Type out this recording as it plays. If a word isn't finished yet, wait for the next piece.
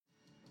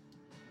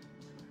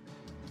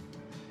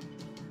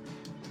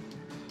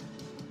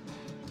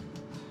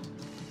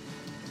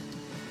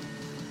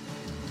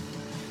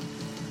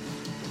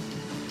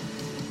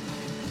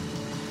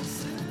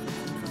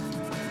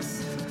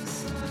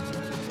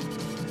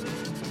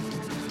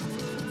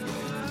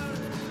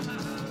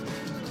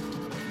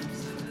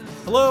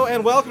Hello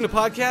and welcome to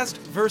Podcast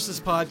versus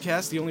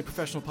Podcast, the only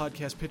professional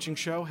podcast pitching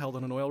show held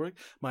on an oil rig.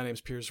 My name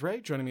is Piers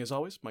Ray. Joining me as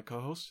always, my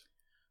co-host.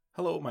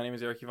 Hello, my name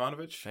is Eric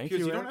Ivanovich. Thank Piers,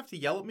 you, you Eric. don't have to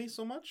yell at me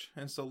so much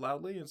and so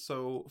loudly and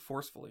so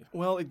forcefully.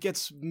 Well, it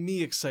gets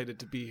me excited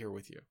to be here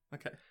with you.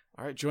 Okay.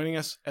 All right, joining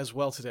us as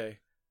well today,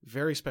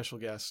 very special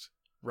guest,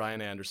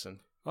 Ryan Anderson.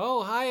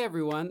 Oh, hi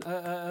everyone.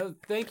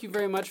 Thank you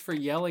very much for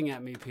yelling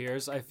at me,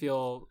 Piers. I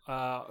feel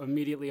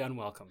immediately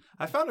unwelcome.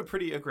 I found it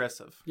pretty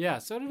aggressive. Yeah,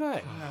 so did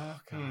I. Oh,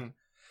 God.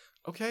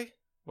 Okay,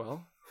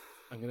 well,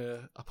 I'm going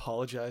to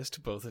apologize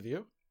to both of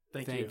you.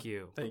 Thank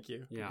you. Thank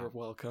you. Yeah. You're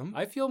welcome.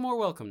 I feel more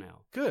welcome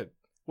now. Good.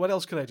 What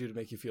else could I do to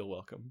make you feel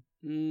welcome?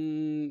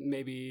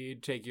 Maybe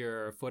take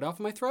your foot off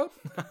my throat?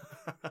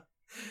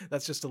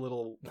 That's just a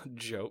little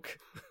joke.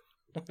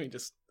 Let me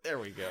just... There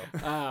we go.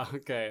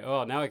 Okay.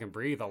 Oh, now I can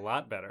breathe a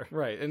lot better.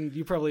 Right, and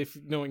you probably,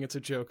 knowing it's a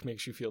joke,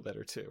 makes you feel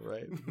better too,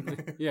 right?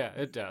 Yeah,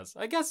 it does.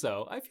 I guess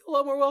so. I feel a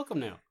lot more welcome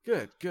now.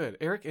 Good, good.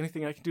 Eric,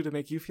 anything I can do to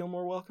make you feel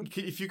more welcome?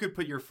 If you could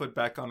put your foot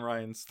back on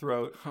Ryan's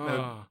throat, that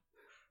would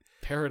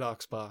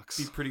Paradox box.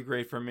 be pretty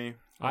great for me.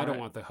 I don't right.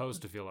 want the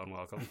host to feel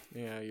unwelcome.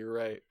 Yeah, you're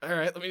right. All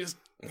right, let me just...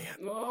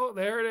 Oh,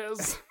 there it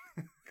is.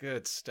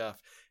 Good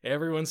stuff.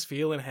 Everyone's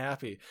feeling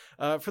happy.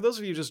 For those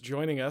of you just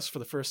joining us for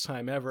the first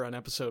time ever on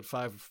episode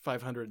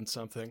 500 and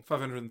something,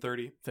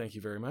 530. thank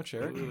you very much,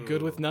 Eric. Ooh.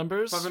 Good with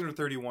numbers?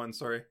 531,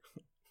 sorry.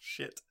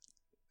 Shit.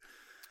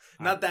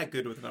 Not that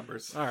good with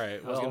numbers. All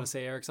right, I was going to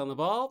say Eric's on the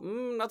ball.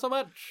 Not so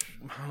much.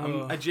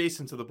 I'm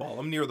adjacent to the ball.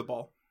 I'm near the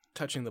ball.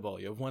 touching the ball.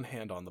 You have one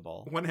hand on the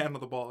ball. One hand on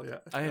the ball, yeah.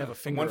 I have a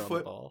finger One on foot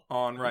the ball.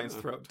 on Ryan's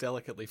throat.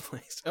 Delicately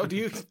placed. Oh, do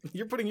you?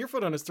 You're putting your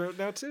foot on his throat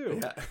now too.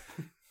 Yeah.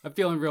 I'm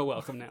feeling real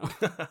welcome now.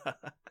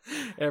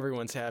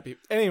 Everyone's happy.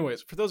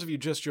 Anyways, for those of you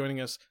just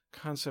joining us,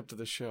 concept of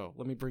the show.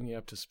 Let me bring you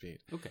up to speed.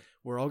 Okay.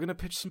 We're all going to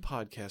pitch some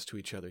podcasts to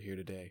each other here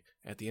today.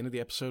 At the end of the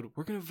episode,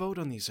 we're going to vote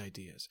on these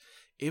ideas.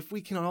 If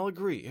we can all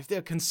agree, if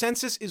the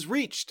consensus is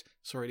reached,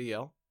 sorry to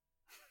yell.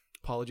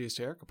 Apologies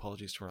to Eric,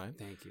 apologies to Ryan.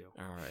 Thank you.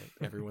 All right.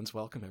 Everyone's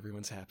welcome.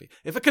 Everyone's happy.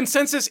 If a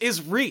consensus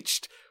is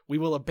reached, we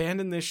will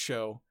abandon this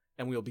show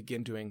and we'll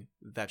begin doing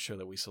that show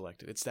that we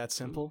selected. It's that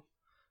simple.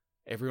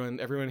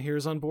 Everyone here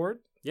is on board?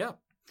 Yeah.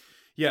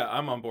 Yeah,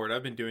 I'm on board.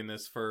 I've been doing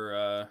this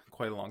for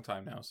quite a long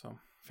time now, so.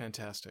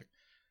 Fantastic.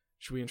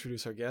 Should we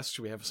introduce our guest?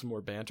 Should we have some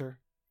more banter?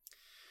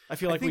 I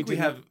feel like think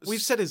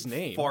we've said his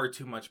name. Far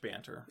too much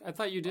banter. I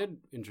thought you did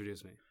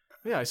introduce me.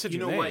 Yeah, I said You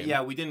your know name. what?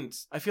 Yeah, we didn't.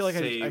 I feel like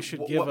say I should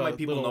what give might a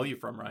people little- know you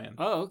from, Ryan?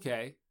 Oh,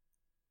 okay.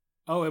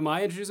 Oh, am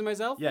I introducing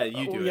myself? Yeah,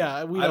 you do.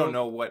 yeah, it. we I don't don't-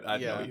 know what I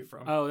yeah. know you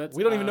from. Oh, that's.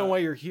 We don't even know why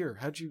you're here.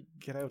 How'd you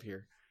get out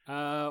here?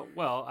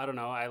 Well, I don't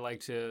know. I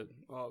like to.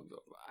 Well,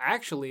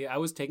 actually, I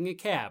was taking a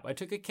cab. I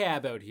took a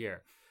cab out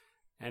here,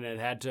 and it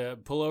had to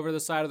pull over the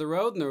side of the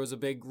road, and there was a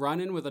big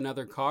run-in with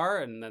another car,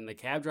 and then the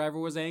cab driver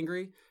was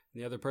angry,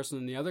 and the other person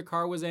in the other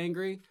car was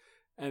angry,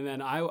 and then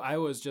I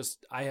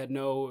had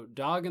no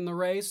dog in the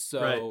race,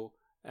 so. Right.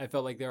 I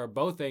felt like they were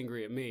both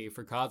angry at me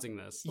for causing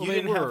this. You Well, they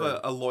didn't have were.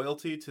 a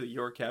loyalty to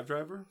your cab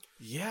driver?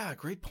 Yeah,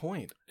 great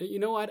point. You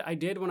know what? I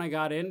did when I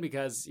got in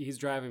because he's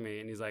driving me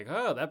and he's like,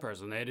 oh, that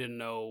person, they didn't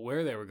know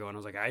where they were going. I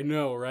was like, I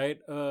know, right?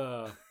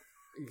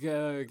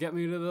 Get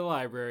me to the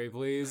library,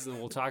 please, and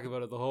we'll talk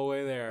about it the whole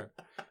way there.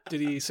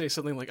 Did he say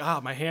something like,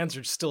 my hands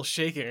are still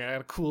shaking. I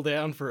gotta cool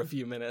down for a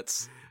few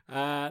minutes.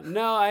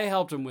 No, I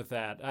helped him with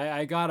that.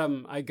 I got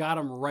him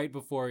right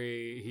before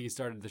he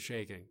started the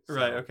shaking. So,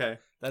 Right, okay.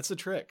 That's the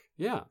trick.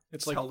 Yeah.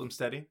 It's Just like held him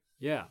steady?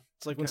 Yeah.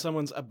 It's like when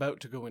someone's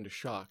about to go into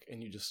shock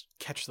and you just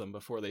catch them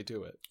before they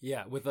do it.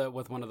 Yeah. With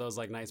one of those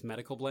like nice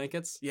medical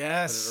blankets.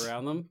 Yes. Put it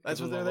around them.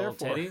 That's give what them they're a there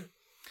little for. teddy. Or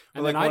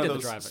And like then I one did of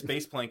the those driving.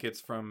 space blankets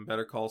from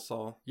Better Call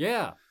Saul.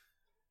 Yeah.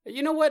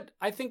 You know what?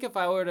 I think if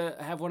I were to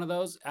have one of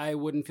those, I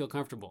wouldn't feel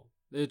comfortable.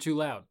 They're too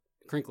loud.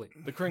 Crinkly.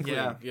 The crinkling,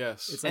 Yeah.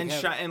 yes. It's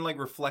like And like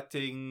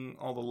reflecting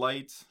all the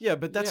light. Yeah,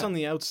 but that's Yeah. on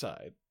the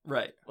outside.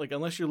 Right. Like,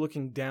 unless you're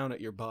looking down at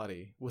your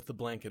body with the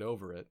blanket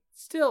over it.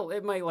 Still,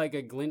 it might like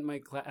a glint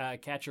might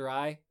catch your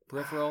eye,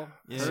 peripheral.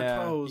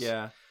 Suppose.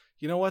 Yeah.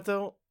 You know what,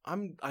 though?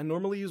 I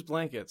normally use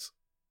blankets.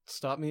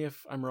 Stop me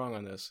if I'm wrong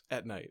on this.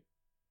 At night.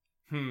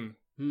 Hmm.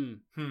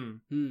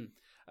 Hmm.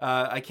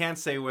 I can't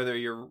say whether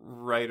you're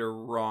right or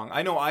wrong.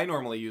 I know I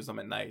normally use them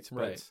at night,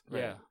 but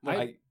Right.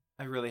 Yeah.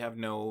 I really have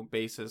no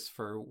basis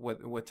for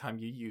what time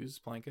you use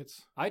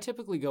blankets. I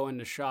typically go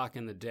into shock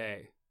in the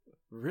day,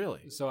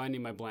 Really? so I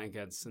need my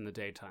blankets in the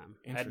daytime.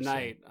 At Interesting.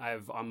 night,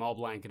 I'm all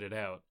blanketed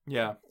out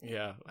Yeah.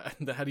 Yeah.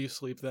 How do you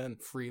sleep then?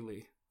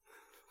 freely.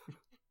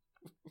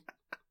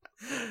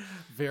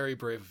 Very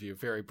brave of you.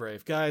 Very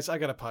brave. Guys, I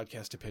got a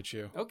podcast to pitch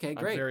you. Okay, I'm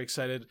great. very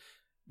excited.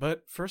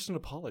 But first, an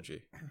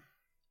apology.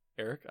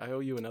 Eric, I owe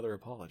you another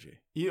apology.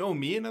 You owe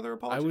me another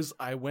apology?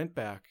 I went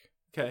back.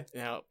 Okay.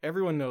 Now,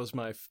 everyone knows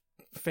my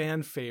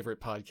fan favorite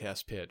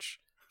podcast pitch,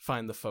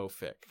 Find the Faux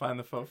Fic, Find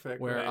the faux fic.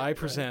 where right, I right.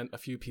 present a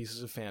few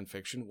pieces of fan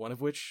fiction, one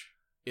of which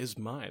is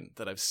mine,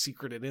 that I've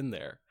secreted in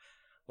there.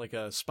 Like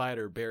a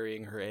spider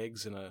burying her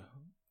eggs in an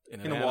In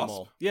a animal.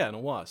 wasp. Yeah, in a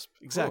wasp.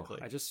 Exactly.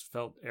 Oh, I just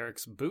felt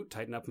Eric's boot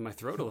tighten up in my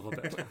throat a little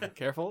bit.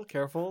 Careful,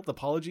 careful. The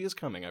apology is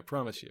coming, I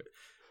promise you.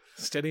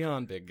 Steady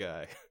on, big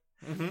guy.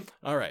 Mm-hmm.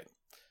 All right.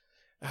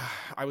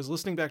 I was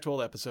listening back to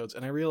old episodes,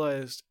 and I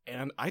realized,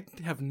 and I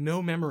have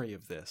no memory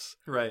of this,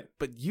 Right.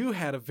 but you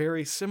had a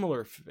very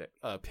similar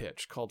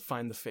pitch called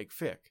Find the Fake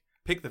Fic.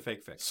 Pick the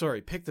fake fic. Sorry,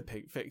 pick the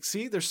fake fic.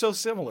 See, they're so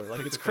similar.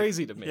 Like, it's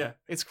crazy to me. Yeah.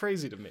 It's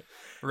crazy to me.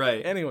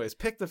 Right. Anyways,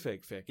 pick the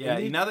fake fic. Yeah,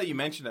 And now that you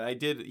mentioned it, I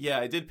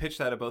did pitch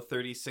that about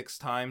 36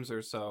 times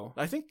or so.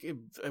 I think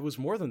it was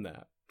more than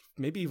that.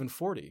 Maybe even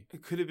 40.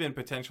 It could have been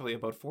potentially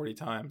about 40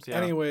 times. Yeah.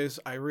 Anyways,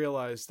 I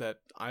realized that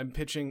I'm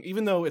pitching,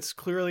 even though it's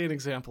clearly an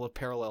example of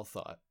parallel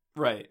thought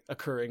Right.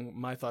 occurring,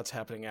 my thoughts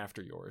happening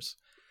after yours.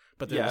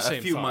 But they're Yeah, the same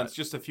a few thought. months,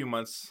 just a few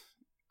months.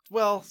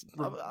 Well,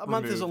 a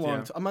month is a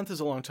removed, a month is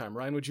a long time.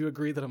 Ryan, would you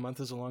agree that a month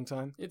is a long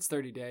time? It's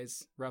 30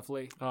 days,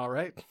 roughly. All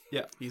right.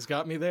 Yeah. He's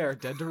got me there,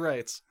 dead to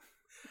rights.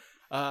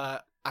 I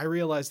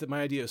realized that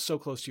my idea is so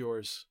close to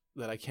yours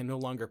that I can no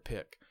longer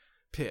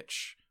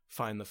pitch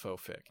Find the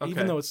Faux Fic, Okay.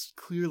 even though it's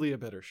clearly a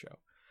better show.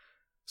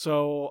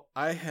 So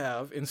I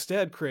have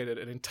instead created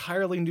an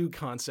entirely new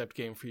concept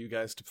game for you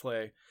guys to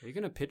play. Are you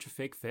going to pitch a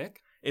fake fic?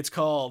 It's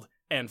called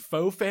And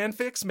Faux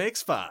Fanfics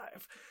Makes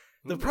 5.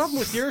 The problem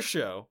with your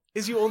show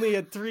is you only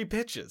had 3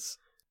 pitches.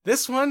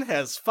 This one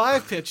has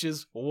 5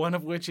 pitches, one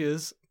of which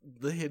is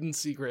the hidden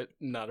secret,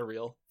 not a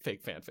real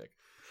fake fanfic.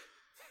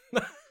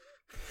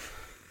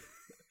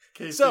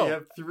 Okay, So- so you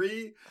have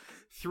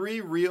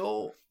three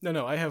real.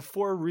 No, I have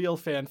 4 real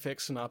fanfic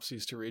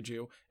synopses to read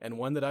you, and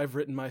one that I've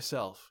written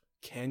myself.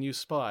 Can you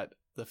spot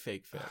the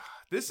fake fic?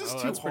 This is Oh,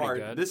 too that's pretty hard.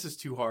 good. This is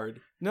too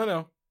hard.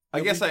 No. I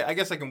You'll guess be- I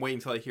guess I can wait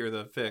until I hear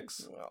the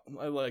fix.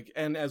 Well,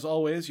 and as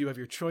always, you have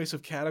your choice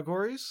of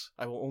categories.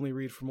 I will only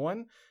read from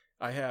one.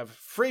 I have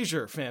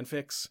Frasier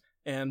fanfics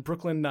and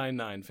Brooklyn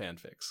Nine-Nine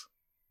fanfics.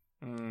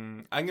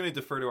 I'm going to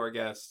defer to our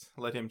guest.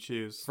 Let him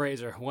choose.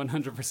 Fraser,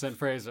 100%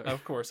 Fraser.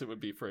 Of course, it would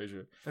be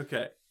Frasier.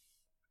 Okay.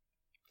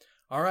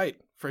 All right,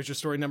 Frasier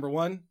story number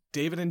 1,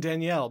 David and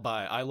Danielle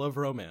by I Love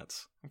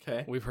Romance.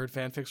 Okay. We've heard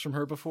fanfics from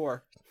her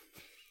before.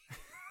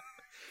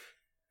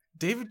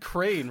 David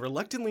Crane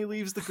reluctantly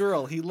leaves the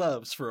girl he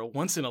loves for a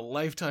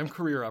once-in-a-lifetime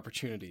career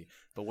opportunity,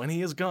 but when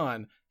he is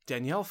gone,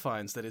 Danielle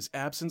finds that his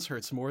absence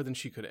hurts more than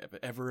she could have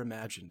ever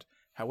imagined.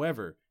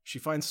 However, she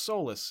finds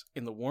solace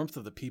in the warmth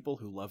of the people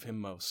who love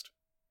him most.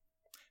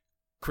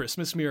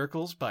 Christmas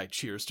Miracles by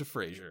Cheers to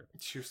Frasier.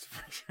 Cheers to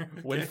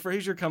Frasier. When Okay.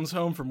 Frasier comes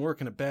home from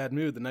work in a bad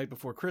mood the night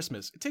before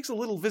Christmas, it takes a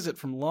little visit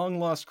from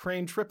long-lost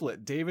Crane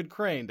triplet David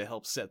Crane to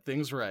help set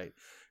things right.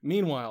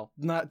 Meanwhile,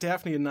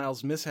 Daphne and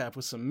Niles' mishap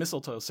with some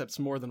mistletoe sets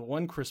more than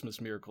one Christmas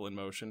miracle in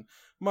motion.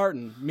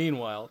 Martin,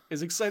 meanwhile,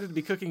 is excited to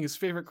be cooking his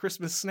favorite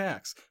Christmas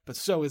snacks, but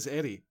so is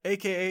Eddie,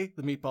 a.k.a.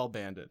 the Meatball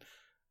Bandit.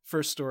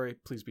 First story,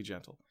 please be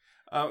gentle.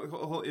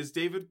 Is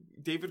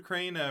David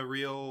Crane a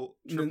real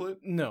triplet?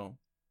 No.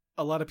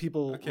 A lot of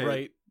people Okay.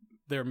 write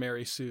their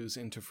Mary Sues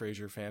into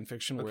Frasier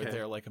fanfiction where Okay.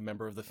 they're like a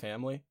member of the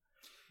family.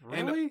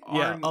 Really?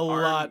 Yeah, a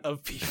lot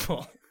of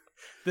people.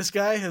 This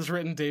guy has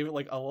written David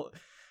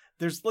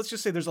let's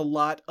just say there's a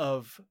lot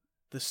of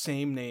the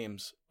same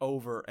names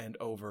over and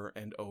over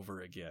and over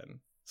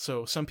again.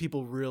 So some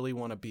people really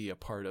want to be a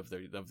part of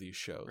these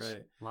shows.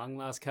 Right. Long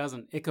lost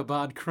cousin,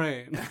 Ichabod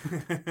Crane.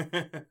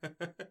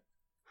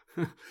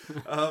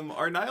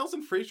 Are Niles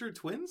and Frasier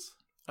twins?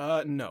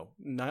 No.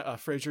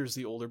 Frasier is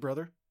the older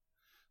brother.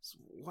 So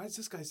why is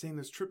this guy saying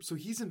there's trip? So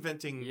he's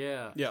inventing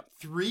Yeah.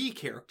 3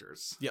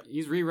 characters. Yep.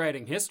 He's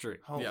rewriting history.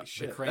 Holy Yeah.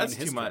 shit, The Crane that's too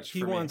history. much. He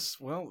for me. wants,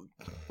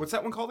 What's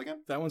that one called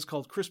again? that one's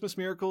called Christmas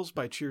Miracles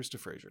by Cheers to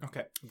Frasier.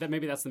 Okay.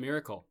 Maybe that's the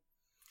miracle.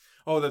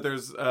 Oh, that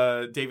there's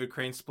David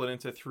Crane split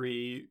into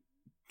 3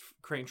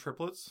 Crane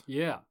triplets.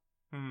 Yeah.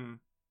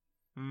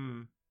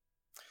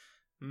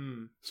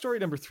 Story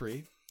number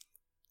 3,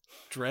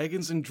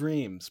 Dragons and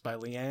Dreams by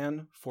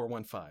Leanne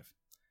 415.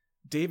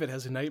 David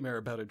has a nightmare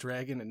about a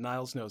dragon and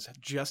Niles knows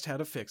just how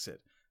to fix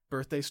it.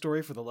 Birthday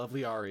story for the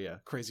lovely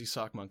Aria, Crazy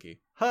Sock Monkey.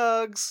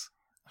 Hugs!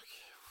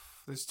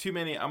 There's too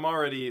many. I'm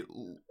already.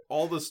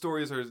 All the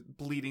stories are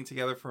bleeding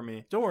together for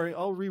me. Don't worry,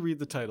 I'll reread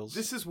the titles.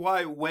 This is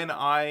why when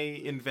I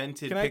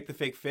invented Can I- Pick the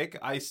Fake Fic,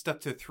 I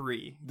stuck to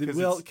 3. 'cause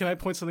Well, it's- can I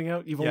point something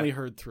out? You've Yeah. only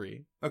heard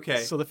 3.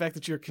 okay. So the fact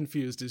that you're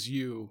confused is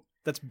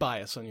that's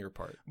bias on your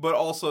part. But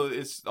also,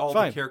 it's all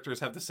Fine. the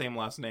characters have the same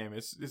last name.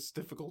 It's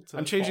difficult to.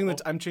 I'm changing follow.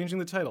 I'm changing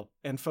the title.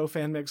 And Faux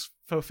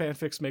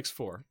Fanfics makes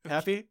 4.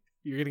 Happy?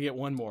 You're gonna get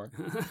one more.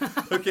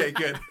 Okay,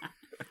 good.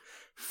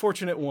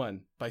 Fortunate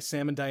One by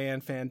Sam and Diane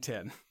Fan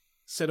 10.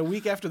 Said a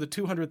week after the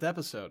 200th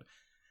episode.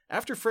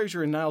 After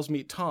Frasier and Niles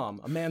meet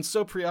Tom, a man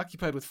so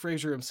preoccupied with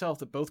Frasier himself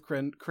that both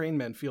Crane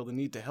men feel the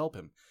need to help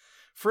him.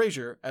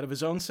 Frasier, out of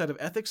his own set of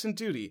ethics and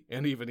duty,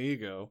 and even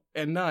ego,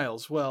 and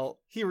Niles, well,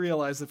 he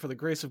realized that for the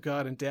grace of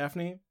God and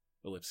Daphne,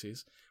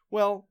 ellipses,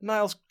 well,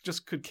 Niles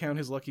just could count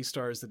his lucky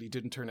stars that he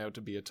didn't turn out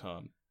to be a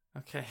Tom.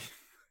 Okay.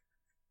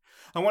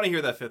 I want to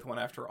hear that 5th one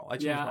after all.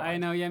 Yeah, I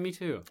know. Yeah, me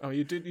too. Oh,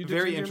 you did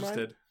Very change your mind?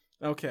 interested.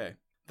 Okay.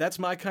 That's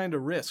My Kind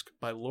of Risk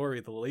by Lori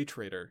the Late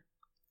Trader.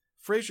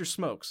 Frasier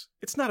smokes.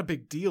 It's not a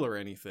big deal or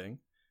anything.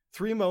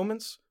 3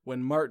 moments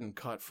when Martin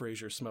caught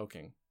Frasier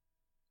smoking.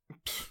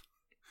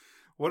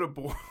 What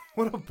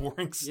a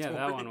boring story. Yeah,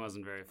 that one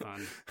wasn't very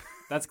fun.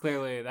 That's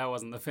clearly that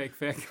wasn't the fake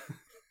fic.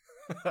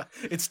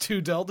 It's too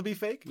dull to be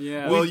fake?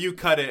 Yeah. Well, you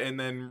cut it and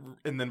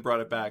then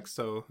brought it back,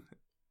 so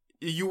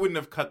you wouldn't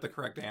have cut the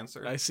correct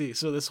answer. I see.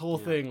 So this whole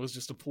thing was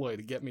just a ploy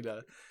to get me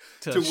to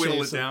whittle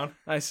shave it some- down.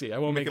 I see. I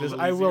won't Make make it a this.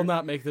 little I will easier.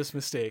 not make this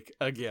mistake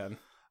again.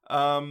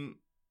 Can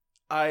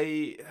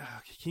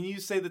you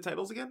say the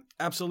titles again?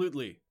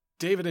 Absolutely.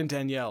 David and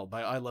Danielle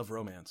by I Love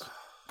Romance.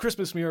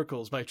 Christmas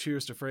Miracles by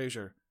Cheers to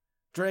Frasier.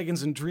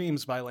 Dragons and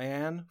Dreams by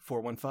Leanne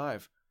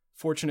 415.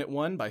 Fortunate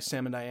One by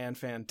Sam and Diane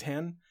Fan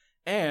 10.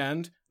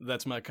 And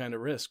That's My Kind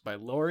of Risk by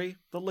Lori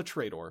the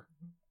Latrador.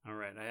 All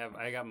right,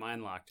 I got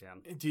mine locked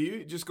in. Do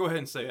you just go ahead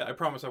and say it? I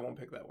promise I won't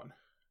pick that one.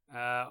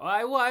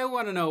 I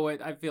want to know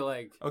what I feel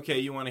like. Okay,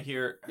 you want to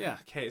hear? Yeah.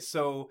 Okay,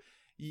 so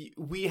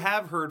we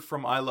have heard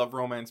from I Love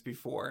Romance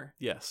before.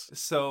 Yes.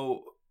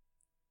 So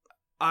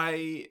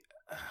I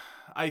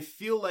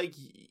feel like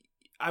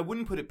I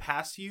wouldn't put it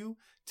past you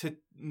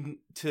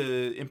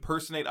to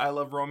impersonate I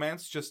Love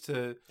Romance just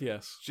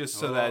Yes.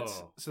 so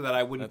that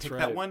I wouldn't That's pick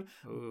right. that one.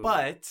 Ooh.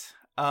 But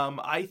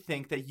I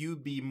think that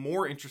you'd be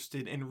more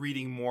interested in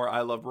reading more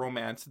I Love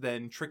Romance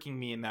than tricking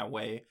me in that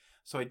way.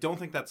 So I don't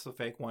think that's the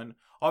fake one.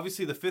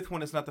 Obviously, the fifth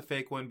one is not the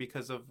fake one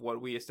because of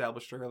what we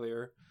established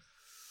earlier.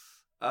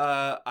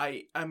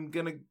 I'm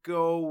gonna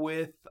go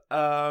with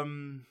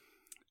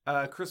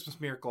Christmas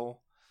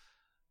Miracle.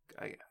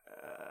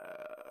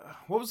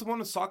 What was the one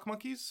with sock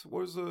monkeys?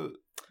 What was the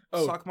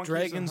sock monkeys?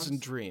 Dragons and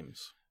Huts?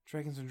 Dreams.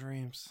 Dragons and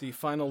Dreams. The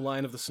final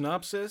line of the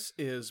synopsis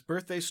is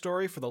birthday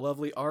story for the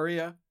lovely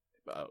Aria,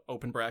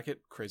 open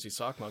bracket, crazy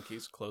sock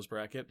monkeys, close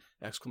bracket,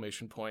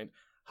 exclamation point,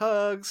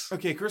 hugs.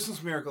 Okay,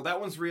 Christmas Miracle. That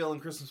one's real,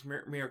 and Christmas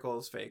Miracle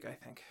is fake, I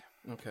think.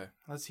 Okay.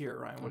 Let's hear it,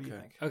 Ryan. What do you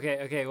think?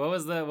 Okay. What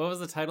was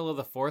the title of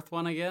the fourth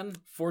one again?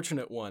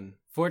 Fortunate One.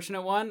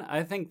 Fortunate One?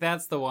 I think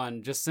that's the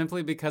one, just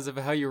simply because of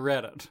how you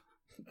read it.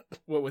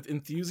 What, with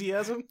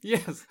enthusiasm?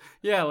 Yes.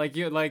 Yeah,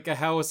 like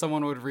how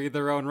someone would read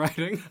their own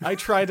writing. I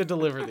try to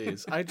deliver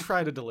these.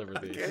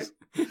 Okay.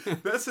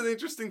 That's an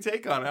interesting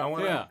take on it. I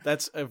want to. Yeah.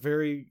 That's a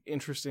very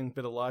interesting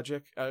bit of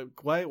logic.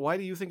 Why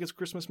do you think it's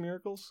Christmas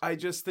Miracles? I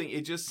just think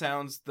it just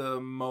sounds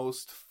the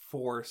most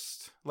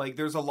forced. Like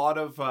there's a lot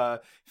of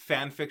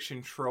fan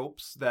fiction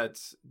tropes that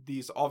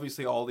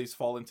all these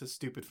fall into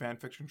stupid fan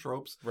fiction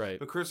tropes. Right.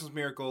 But Christmas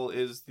Miracle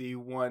is the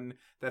one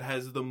that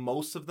has the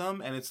most of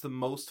them, and it's the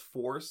most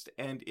forced,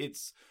 and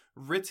it's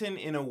written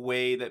in a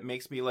way that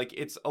makes me like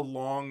it's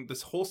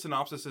this whole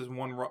synopsis is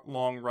one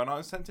long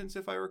run-on sentence,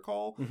 if I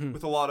recall, Mhm.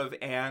 with a lot of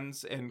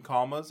ands and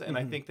commas, and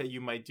I Mhm. think that you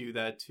might do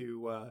that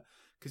too,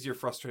 because you're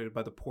frustrated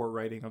by the poor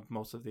writing of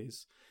most of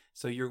these.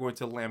 So you're going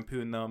to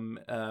lampoon them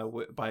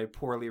by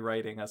poorly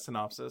writing a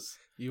synopsis.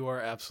 You are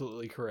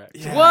absolutely correct.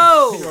 Yeah.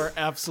 Whoa! You are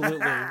absolutely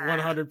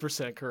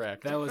 100%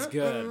 correct. That was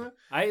good.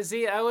 I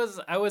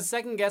was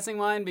second guessing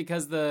mine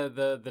because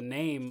the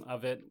name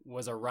of it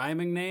was a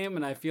rhyming name,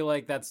 and I feel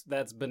like that's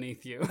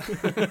beneath you.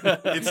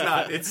 It's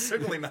not. It's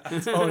certainly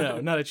not. Oh no,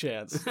 not a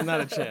chance.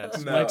 Not a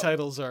chance. No. My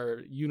titles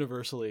are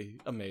universally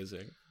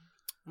amazing.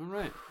 All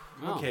right.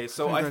 Wow. Okay,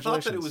 so I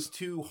thought that it Congratulations. was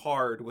too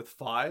hard with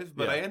 5,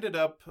 but Yeah. I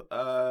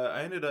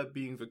ended up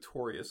being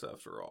victorious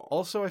after all.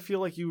 Also, I feel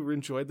like you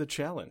enjoyed the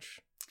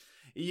challenge.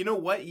 You know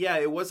what? Yeah,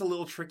 it was a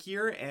little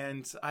trickier,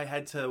 and I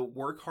had to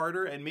work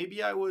harder. And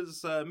maybe I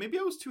was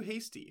too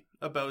hasty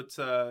about.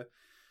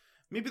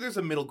 Maybe there's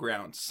a middle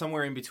ground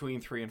somewhere in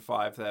between 3 and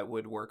 5 that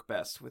would work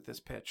best with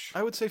this pitch.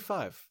 I would say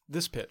 5.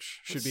 This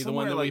pitch should be the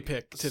Somewhere one that we like-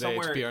 picked today to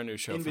somewhere be our new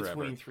show in forever.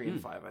 between 3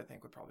 and 5, I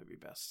think would probably be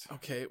best.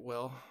 Okay,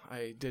 well,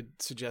 I did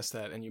suggest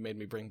that, and you made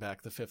me bring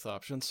back the 5th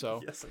option.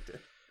 So, Yes, I did.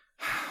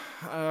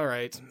 all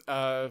right,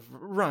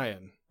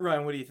 Ryan,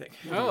 Ryan, what do you think?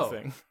 what do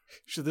you think?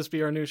 Should this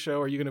be our new show?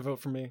 Are you going to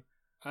vote for me?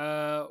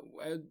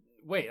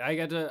 Wait, I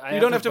got to. You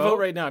don't have to vote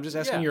right now. I'm just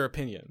asking Yeah. your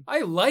opinion.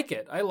 I like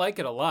it. I like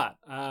it a lot.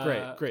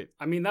 Great.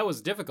 I mean, that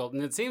was difficult,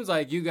 and it seems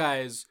like you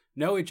guys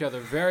know each other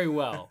very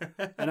well,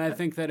 and I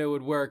think that it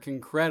would work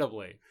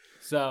incredibly.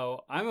 So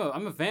I'm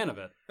a fan of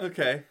it.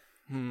 Okay,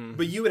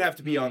 but you would have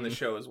to be on the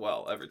show as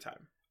well every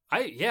time.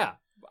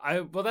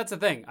 Well, that's the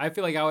thing. I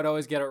feel like I would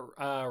always get it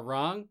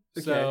wrong.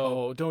 Okay. So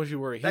Oh, don't you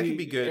worry. That could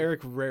be good.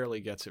 Eric rarely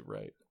gets it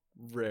right.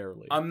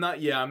 Rarely. I'm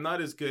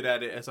not as good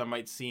at it as I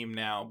might seem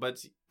now,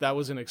 but That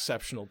was an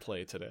exceptional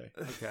play today.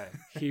 okay,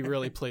 He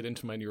really played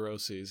into my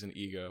neuroses and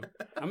ego.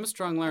 I'm a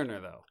strong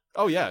learner though.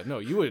 Oh yeah, no,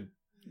 you would.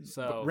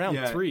 So Round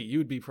Yeah. 3, you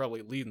would be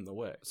probably leading the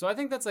way. So I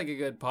think that's like a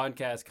good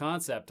podcast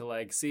concept to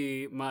like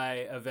see my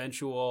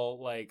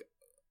eventual like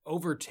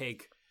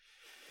overtake.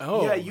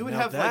 Oh, yeah, you would now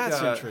have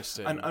that's like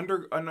interesting. an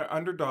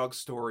underdog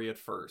story at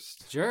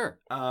first. Sure.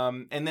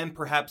 And then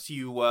perhaps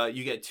you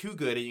get too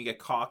good and you get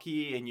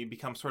cocky and you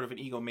become sort of an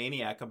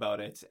egomaniac about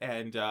it,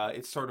 and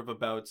it's sort of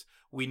about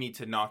we need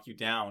to knock you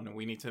down and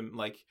we need to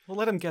like Well,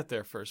 let him get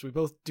there first. We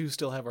both do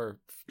still have our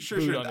sure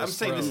boot sure. on I'm his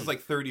saying this throne. is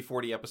like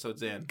 30-40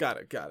 episodes in, Got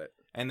it.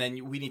 and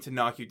then we need to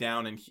knock you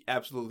down and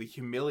absolutely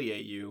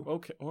humiliate you.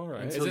 Okay, all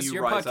right. Is Until this you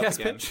your rise up podcast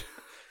again. pitch?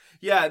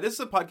 Yeah, this is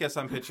a podcast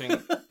I'm pitching.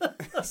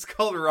 It's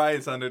called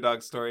Ryan's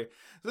Underdog Story.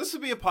 This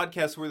would be a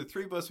podcast where the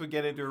three of us would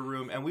get into a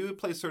room and we would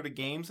play sort of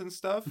games and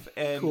stuff.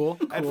 And Cool.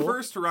 at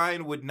first,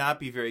 Ryan would not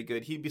be very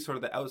good. He'd be sort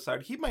of the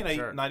outsider. He might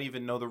Sure. not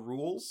even know the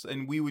rules,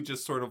 and we would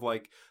just sort of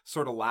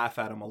laugh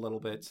at him a little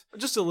bit.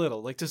 Just a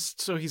little, like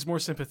just so he's more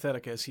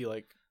sympathetic as he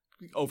like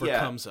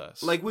overcomes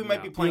us. Like we might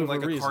Yeah. be playing We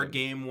have like a a card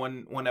reason. game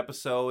one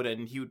episode,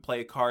 and he would play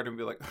a card and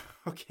be like,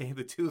 "Okay,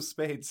 the two of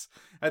spades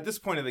at this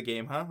point of the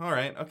game, huh? All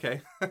right,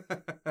 okay."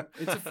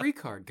 It's a free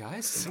card,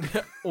 guys.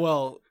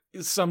 well,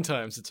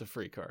 sometimes it's a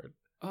free card.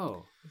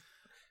 Oh,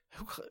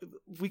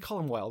 We call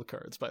them wild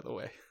cards, by the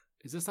way.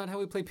 is this not how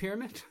we play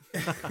Pyramid?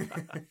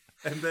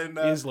 And then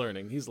He's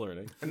learning.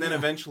 And then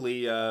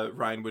eventually,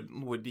 Ryan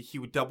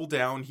would double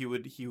down. He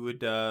would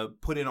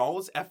put in all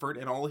his effort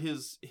and all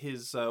his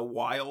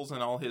wiles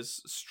and all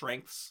his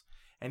strengths,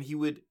 and he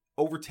would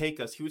overtake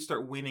us. He would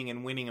start winning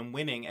and winning and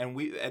winning, and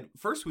we at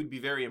first we'd be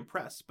very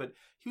impressed, but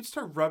he would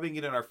start rubbing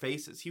it in our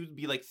faces. He would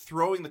be like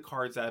throwing the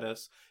cards at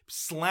us,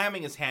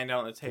 slamming his hand down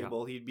on the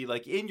table. He'd be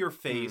like in your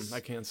face. I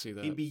can't see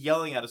that. He'd be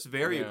yelling at us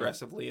very Yeah.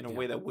 aggressively in a Yeah.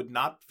 way that would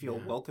not feel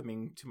Yeah.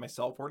 welcoming to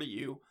myself or to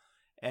you.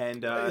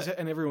 And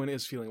and everyone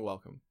is feeling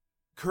welcome.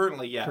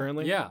 currently, yeah.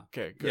 Currently? Yeah.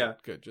 Okay, good. Yeah.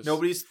 Good. Just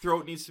Nobody's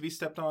throat needs to be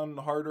stepped on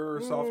harder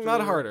or softer.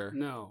 Not harder.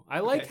 No.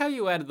 I like Okay. how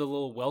you added the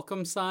little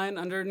welcome sign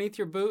underneath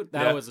your boot.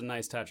 That Yeah. was a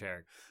nice touch,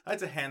 Eric. I had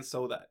to hand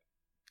sew that.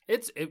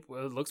 It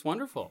looks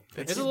wonderful.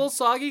 It's- It's a little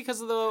soggy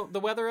because of the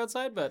weather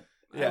outside, but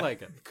I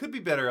like it. Could be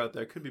better out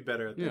there. Could be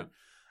better out there.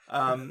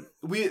 Yeah.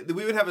 We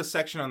would have a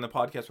section on the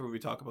podcast where we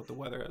talk about the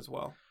weather as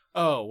well.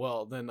 Oh,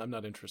 well, then I'm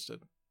not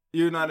interested.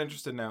 You're not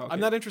interested now. Okay. I'm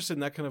not interested in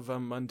that kind of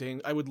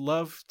mundane. I would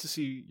love to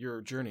see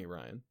your journey,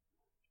 Ryan.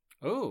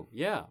 Oh,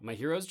 yeah. My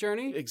hero's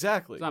journey?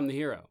 Exactly. I'm the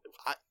hero.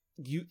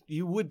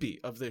 You would be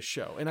of this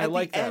show, and I At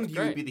like the that. end, you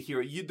Great. would be the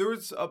hero.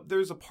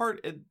 There's a part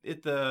at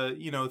the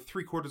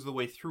 3/4 of the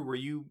way through where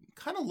you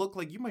kind of look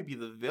like you might be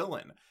the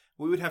villain.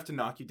 We would have to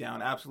knock you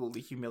down,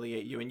 absolutely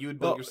humiliate you, and you would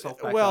build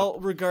yourself back well,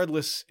 up.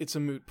 regardless, it's a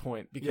moot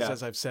point because, Yeah.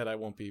 as I've said, I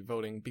won't be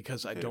voting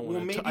because I Okay, don't well,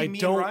 want to. maybe I me and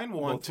don't Ryan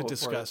will want both to vote for it.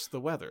 discuss the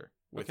weather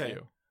with Okay.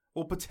 you.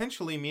 Well,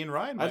 potentially me and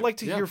Ryan. I'd might. like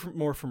to Yeah. hear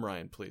more from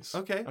Ryan, please.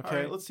 Okay. Okay. All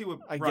right. Let's see what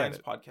I get Ryan's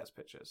it. podcast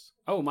pitch is.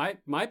 Oh, my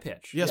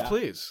pitch. Yes, Yeah.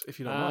 please, if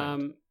you don't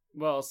mind.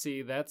 Well,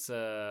 see, that's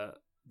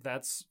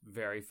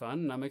very fun,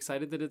 and I'm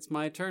excited that it's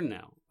my turn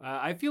now.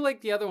 I feel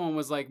like the other one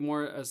was like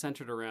more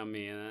centered around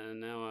me,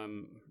 and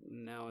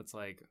now it's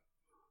like,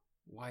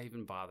 why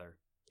even bother?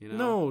 You know?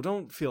 No,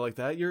 don't feel like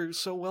that. You're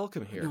so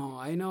welcome here. No,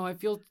 I know. I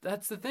feel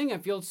that's the thing. I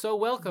feel so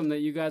welcome that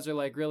you guys are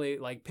like really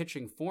like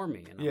pitching for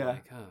me, and I'm Yeah.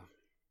 like, oh.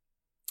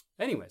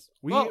 Anyways, I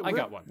we're-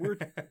 got one.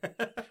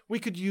 We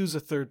could use a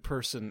third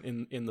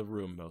person in the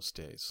room most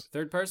days.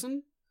 Third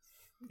person.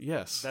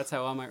 Yes. That's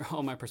how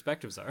all my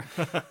perspectives are.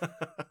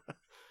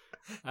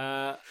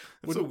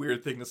 That's a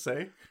weird thing to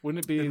say.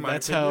 Wouldn't it be in my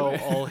that's opinion.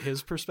 how all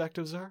his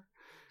perspectives are?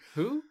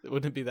 Who?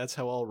 Wouldn't it be that's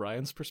how all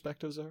Ryan's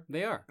perspectives are?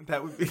 They are.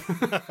 That would be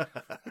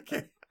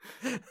okay.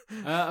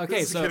 Okay,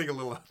 This is so getting a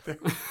little out there.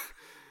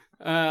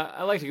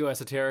 I like to go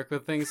esoteric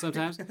with things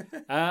sometimes.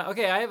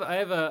 Okay, I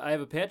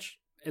have a pitch.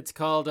 It's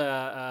called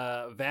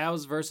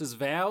Vows versus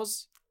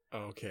Vows,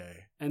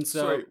 Okay. And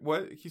so, sorry,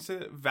 what he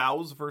said?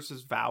 Vows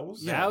versus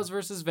vows. Vows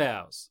versus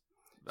Vows.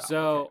 Vow,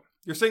 So okay.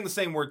 You're saying the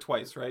same word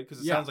twice, right?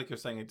 Because it Yeah. sounds like you're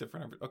saying a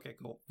different. Okay,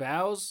 cool.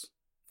 Vows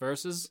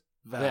versus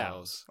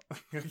Vows.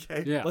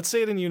 Okay. Yeah. Let's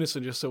say it in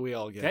unison just so we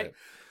all get Okay. it.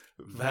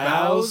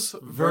 Vows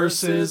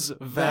versus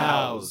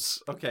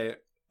vows. Okay.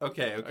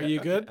 Okay. Okay. Are you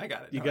okay. good? I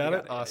got it. You No, got I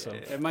it? Awesome.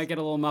 It might get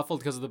a little muffled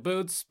because of the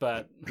boots,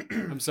 but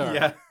I'm sorry.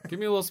 Yeah. Give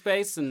me a little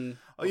space and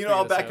Oh, you we'll know,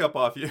 I'll figure this back out. up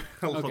off you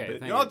a little Okay, bit.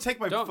 thank You know, I'll you. take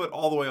my Don't- foot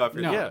all the way off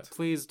your No, foot.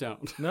 please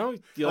don't. No? You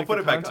I'll like put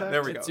the it back on. contact?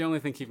 There we go. It's the only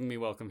thing keeping me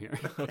welcome here.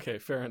 Okay,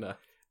 fair enough.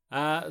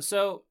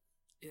 So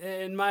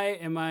in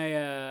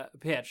my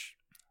pitch,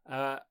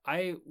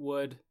 I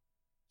would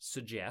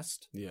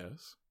suggest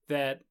Yes.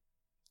 that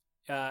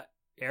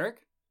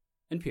Eric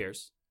and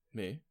Pierce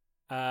Me.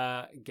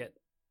 get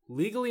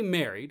legally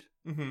married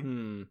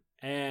Mm-hmm.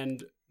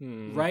 and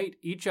Hmm. write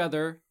each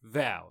other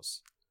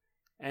vows.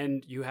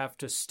 And you have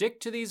to stick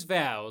to these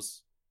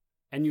vows,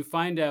 and you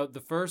find out the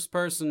first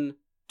person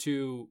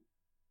to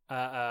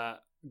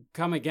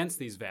come against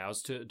these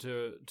vows,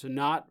 to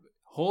not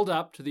hold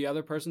up to the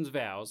other person's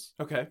vows,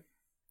 Okay.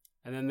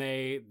 and then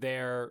they They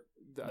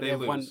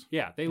have one. lose.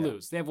 Yeah, they Yeah.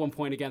 lose. They have 1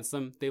 point against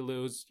them. They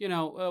lose. You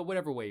know,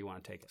 whatever way you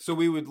want to take it. So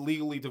we would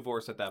legally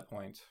divorce at that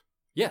point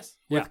Yes.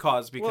 with Yeah.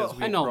 cause because Well,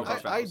 we annul broke our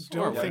them. vows. I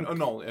don't Yeah, think-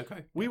 annul.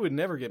 Okay. We would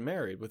never get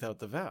married without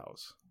the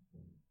vows.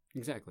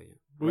 Exactly.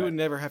 We Right. would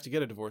never have to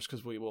get a divorce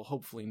because we will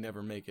hopefully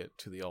never make it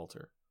to the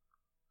altar.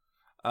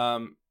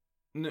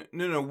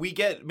 No. We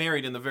get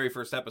married in the very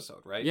first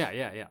episode, right?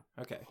 Yeah.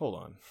 Okay. Hold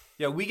on.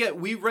 Yeah,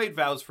 we write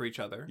vows for each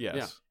other. Yes.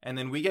 Yeah. And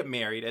then we get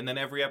married, and then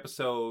every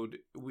episode,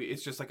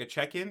 it's just like a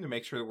check-in to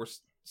make sure that we're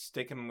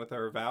sticking with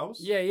our vows.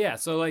 Yeah.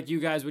 So like you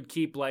guys would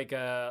keep like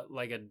a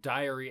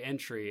diary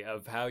entry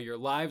of how your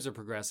lives are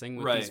progressing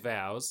with these Right.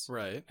 vows.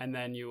 Right. And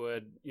then you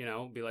would,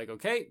 be like,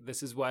 okay,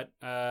 this is what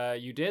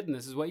you did and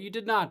this is what you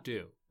did not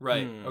do.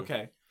 Right. Hmm.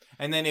 Okay.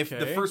 And then if the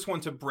Okay. first one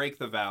to break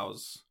the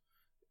vows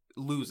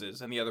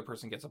loses and the other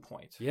person gets a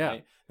point. Yeah.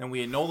 Right? Then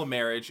we annul the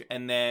marriage,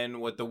 and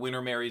then the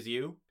winner marries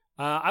you?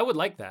 I would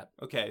like that.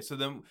 Okay, so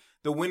then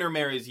the winner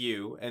marries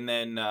you, and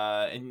then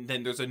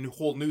there's a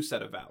whole new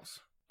set of vows.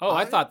 Oh,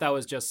 I I- thought that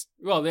was just,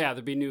 well, yeah,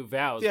 there'd be new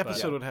vows. The but-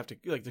 episode would have to,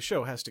 like, the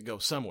show has to go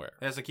somewhere.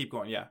 It has to keep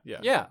going, yeah. Yeah.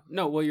 Yeah.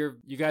 No, well, you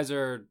guys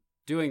are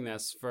doing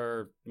this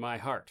for my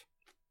heart.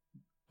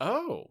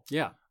 Oh.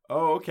 Yeah.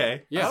 Oh,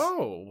 okay. Yeah.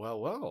 Oh,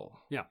 well.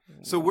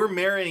 So we're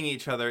marrying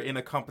each other in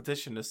a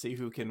competition to see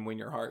who can win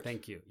your heart.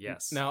 Thank you.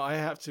 Yes. Now I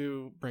have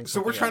to bring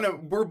So we're something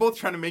up. we're both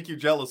trying to make you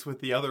jealous with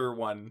the other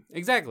one.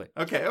 Exactly.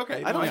 Okay. I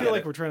don't get feel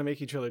like it. we're trying to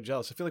make each other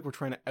jealous. I feel like we're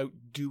trying to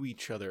outdo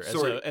each other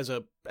Sorry.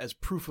 as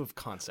proof of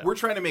concept. We're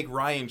trying to make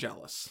Ryan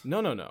jealous.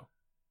 No.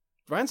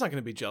 Ryan's not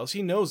going to be jealous.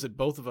 He knows that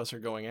both of us are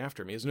going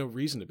after me. There's no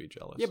reason to be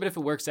jealous. Yeah, but if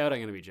it works out, I'm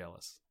going to be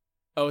jealous.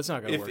 oh, it's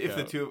not going to work If out.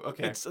 the two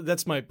okay.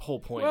 That's my whole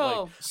point.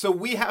 Well, So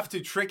we have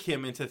to trick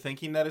him into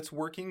thinking that it's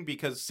working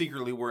because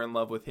secretly we're in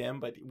love with him,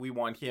 but we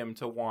want him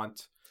to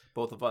want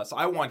both of us.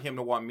 I want him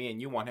to want me,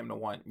 and you want him to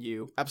want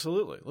you.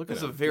 Absolutely. Look at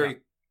It's a him. very,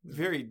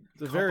 very,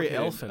 It's a very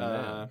complicated, elfin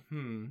man.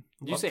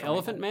 did you love say triangle.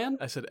 elephant man?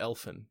 I said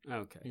elfin.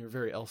 Okay. You're a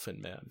very elfin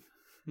man.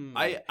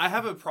 I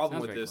have a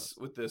problem Sounds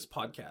with very this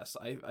podcast.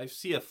 I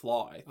see a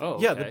flaw. I think. Oh,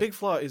 Yeah, okay. the big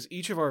flaw is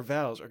each of our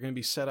vows are going to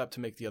be set up to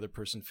make the other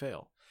person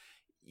fail.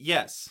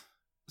 Yes.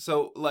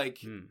 So like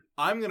Hmm.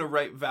 I'm gonna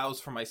write vows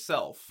for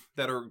myself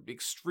that are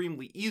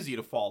extremely easy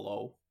to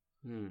follow,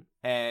 Hmm.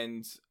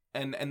 and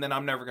then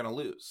I'm never gonna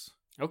lose.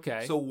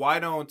 Okay. So why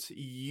don't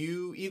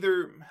you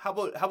either? How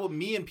about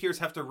me and Pierce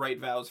have to write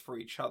vows for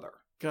each other?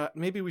 God,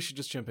 maybe we should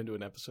just jump into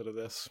an episode of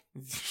this.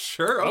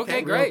 Sure. Okay,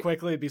 Okay. great. Real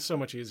quickly, it'd be so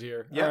much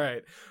easier. Yeah. All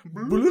right.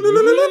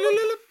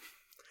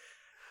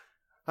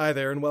 Hi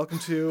there, and welcome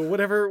to what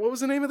was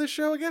the name of this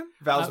show again?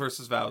 Vows Uh,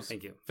 versus vows.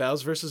 Thank you.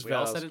 Vows versus We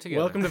all Vows. said it together.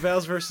 Welcome to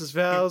Vows versus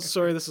Vows.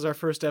 Sorry, this is our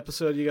first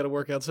episode. You got to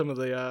work out some of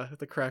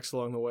the cracks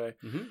along the way.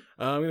 Mhm.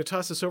 I'm going to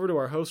toss this over to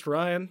our host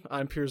Ryan.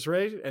 I'm Piers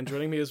Ray, and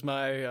joining me is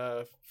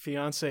my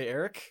fiance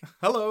Eric.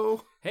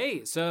 Hello.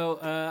 Hey, so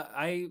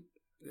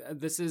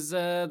this is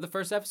the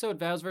first episode,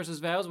 Vows versus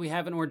Vows. We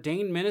have an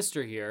ordained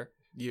minister here.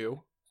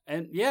 You.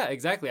 And yeah,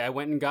 exactly. I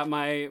went and got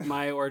my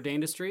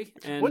ordaindustry.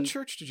 And What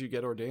church did you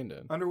get ordained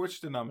in? Under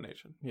which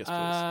denomination? Yes,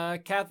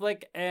 please.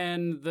 Catholic,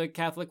 and the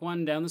Catholic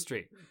one down the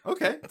street.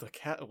 Okay. The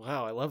cat.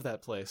 Wow, I love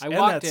that place. I and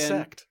walked that in.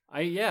 sect.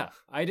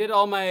 I did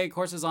all my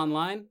courses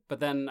online,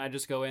 but then I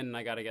just go in and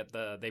I got to get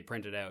they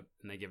print it out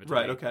and they give it to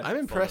Right, me. okay. I'm Fold it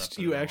impressed up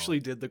in you the wall. actually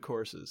did the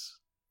courses.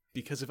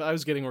 Because if I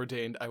was getting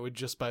ordained, I would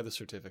just buy the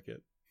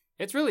certificate.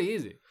 It's really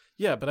easy.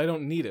 Yeah, but I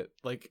don't need it.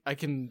 Like I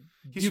can.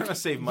 He's trying to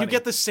save money. You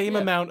get the same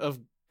Yeah. amount of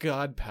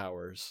God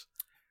powers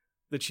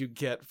that you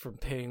get from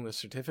paying the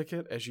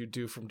certificate as you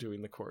do from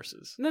doing the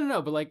courses.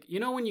 No, but like, you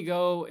know when you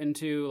go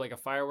into like a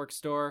fireworks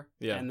store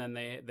Yeah. and then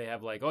they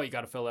have like, oh, you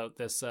got to fill out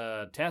this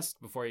test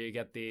before you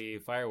get the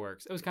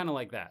fireworks. It was kind of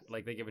like that.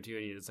 Like they give it to you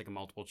and it's like a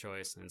multiple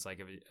choice, and it's like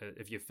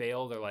if you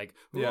fail, they're like,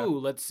 ooh, Yeah.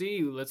 let's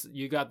see,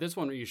 you got this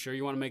one. Are you sure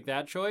you want to make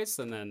that choice?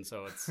 And then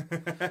so it's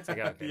It's like,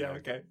 okay, yeah. there we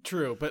go. Okay.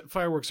 True, but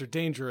fireworks are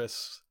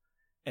dangerous,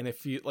 and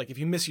if you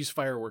misuse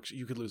fireworks,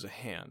 you could lose a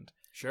hand.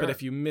 sure. But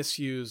if you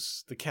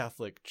misuse the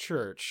Catholic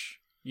Church,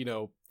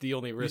 the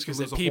only risk could is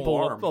lose that a whole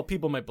arm.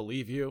 people might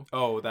believe you.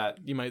 Oh, that.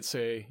 You might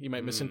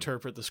Hmm.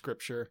 misinterpret the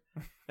scripture,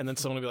 and then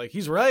someone will be like,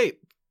 "He's right.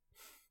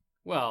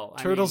 well,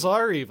 Turtles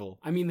are evil."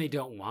 I mean, they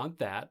don't want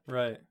that.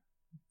 Right.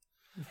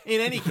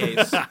 In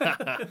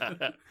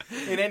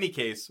any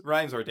case,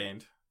 Ryan's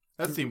ordained.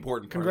 That's the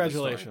important part. of the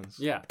story. Congratulations.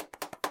 Yeah.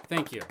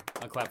 Thank you.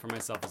 I'll clap for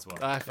myself as well.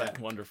 I find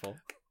wonderful.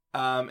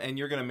 And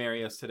you're gonna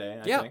marry us today,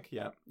 I Yeah. think.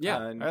 Yeah.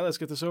 Yeah. And All right, let's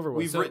get this over with.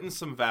 we've written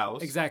some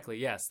vows. Exactly.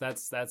 Yes,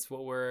 that's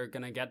what we're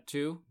gonna get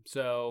to.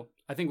 So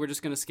I think we're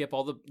just gonna skip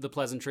all the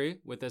pleasantry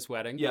with this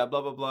wedding. Yeah.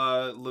 Blah blah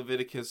blah.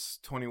 Leviticus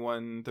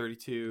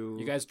 21:32.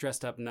 You guys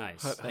dressed up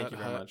nice. Hut, Thank you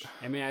very hut. much.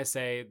 And may I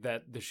say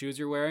that the shoes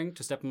you're wearing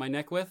to step on my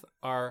neck with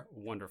are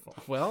wonderful.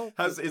 Well,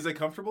 Is it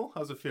comfortable?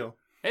 How's it feel?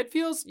 It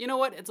feels, you know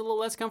what? It's a little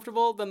less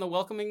comfortable than the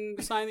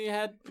welcoming sign that you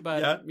had,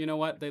 but Yeah. you know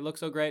what? They look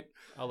so great.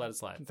 I'll let it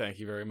slide. thank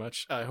you very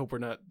much. I hope we're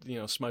not,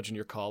 smudging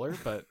your collar,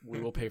 but we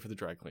will pay for the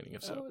dry cleaning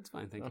if Oh, so. it's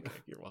fine. Thank Okay,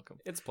 you. you're welcome.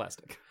 It's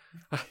plastic.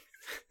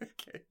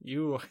 Okay.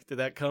 Did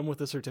that come with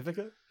a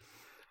certificate?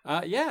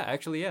 Yeah,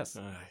 actually, yes.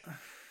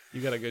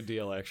 You got a good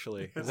deal,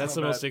 actually. 'Cause It's that's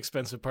not the most bad.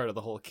 expensive part of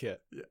the whole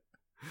kit.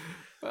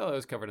 Well, it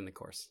was covered in the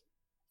course.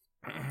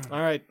 All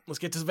right, let's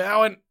get to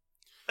vowing.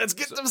 Let's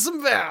get to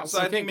some vows. So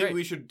I Okay, think maybe great.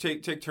 we should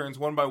take turns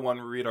one by one,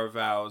 read our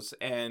vows,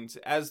 and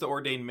as the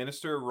ordained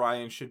minister,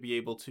 Ryan should be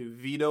able to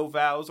veto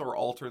vows or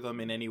alter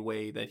them in any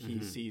way that he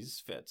Mhm. sees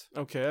fit.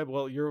 Okay,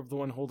 well, you're the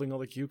one holding all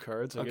the cue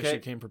cards. I guess Okay. you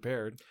came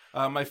prepared.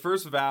 My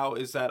first vow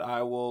is that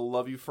I will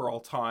love you for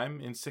all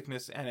time, in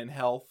sickness and in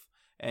health,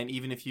 and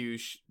even if you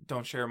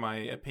don't share my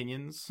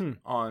opinions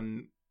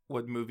on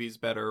what movie's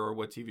better or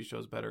what TV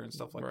show's better and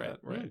stuff like that.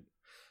 Right.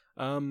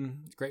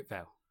 Great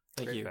vow.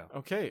 Thank Great you. vow.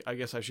 Okay, I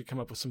guess I should come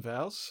up with some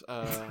vows.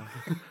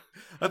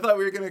 I thought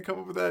we were gonna come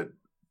up with that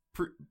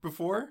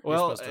before?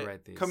 Well, You're supposed to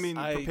write these. Coming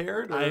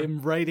prepared? Or?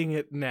 I'm writing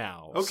it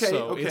now. Okay, so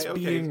okay, it's okay.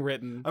 being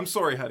written. I'm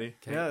sorry, honey.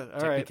 Okay, Yeah,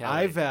 all right. I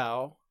technicality.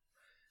 vow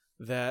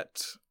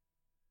that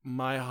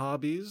my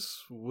hobbies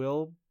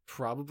will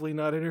probably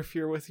not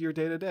interfere with your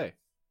day to day.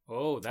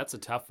 Oh, that's a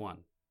tough one.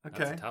 Okay.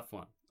 That's a tough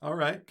one. All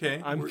right.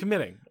 Okay. I'm We're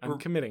committing. I'm we're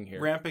committing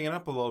here. ramping it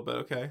up a little bit.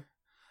 Okay.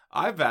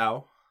 I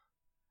vow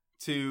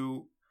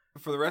to,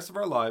 for the rest of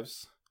our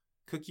lives,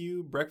 cook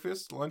you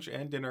breakfast, lunch,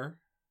 and dinner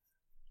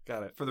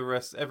Got it. for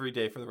every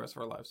day for the rest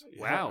of our lives.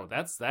 Wow,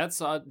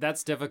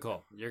 that's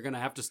difficult. You're gonna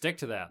have to stick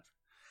to that.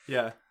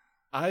 Yeah.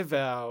 I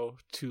vow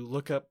to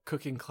look up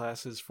cooking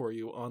classes for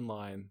you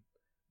online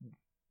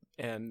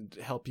and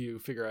help you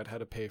figure out how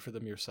to pay for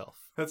them yourself.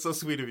 That's so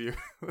sweet of you.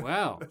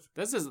 Wow,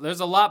 there's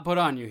a lot put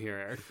on you here,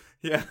 Eric.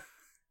 Yeah.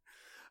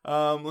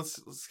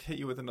 Let's hit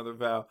you with another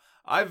vow.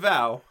 I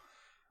vow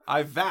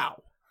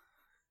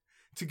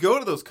to go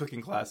to those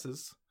cooking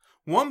classes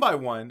one by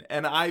one,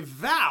 and I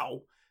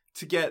vow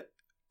to get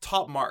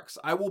top marks.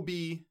 I will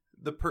be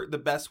the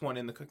best one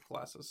in the cooking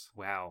classes.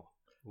 Wow,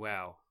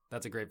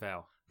 that's a great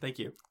vow. Thank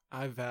you.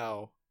 I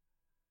vow.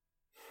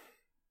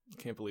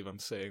 I can't believe I'm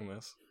saying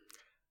this.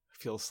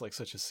 It feels like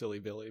such a silly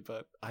Billy,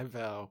 but I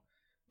vow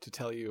to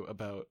tell you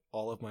about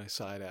all of my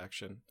side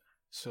action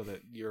so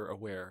that you're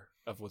aware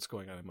of what's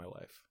going on in my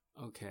life.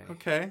 Okay.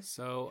 Okay.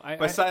 So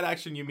By side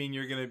action, you mean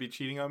you're going to be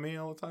cheating on me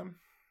all the time?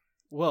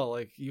 Well,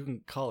 like, you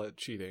can call it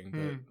cheating,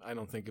 but I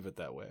don't think of it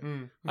that way.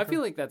 I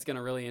feel like that's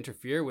gonna really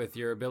interfere with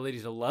your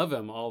ability to love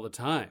him all the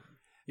time.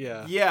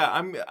 Yeah.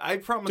 Yeah, I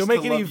promise. Don't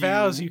make to any love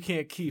vows you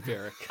can't keep,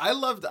 Eric.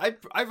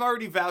 I've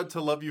already vowed to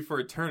love you for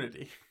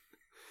eternity.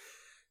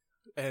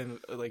 And,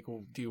 like,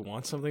 do you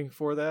want something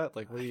for that?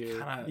 Like, what do you...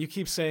 Kinda- You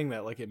keep saying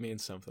that like it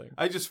means something.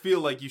 I just feel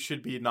like you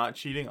should be not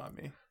cheating on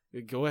me.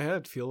 Go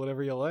ahead. Feel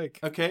whatever you like.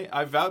 Okay,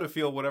 I vow to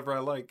feel whatever I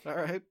like. All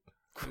right.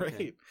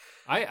 Great.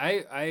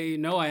 Okay. I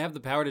know I have the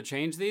power to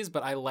change these,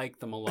 but I like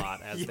them a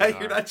lot as Yeah, they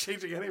you're are. not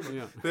changing any of them.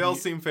 Yeah. They all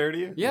seem fair to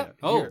you? Yeah. Yeah,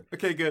 Oh, you're-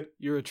 Okay, good.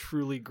 You're a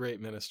truly great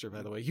minister,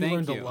 by the way. You Thank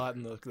learned you. a lot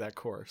in that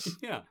course.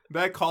 yeah.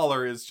 That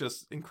collar is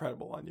just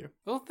incredible on you.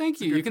 Well, thank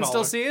a you. good You can collar.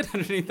 still see it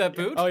underneath that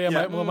boot. Oh, yeah.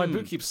 Yeah. My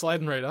boot keeps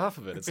sliding right off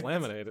of it. It's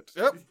laminated.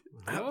 Yep.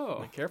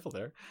 Oh. Careful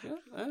there.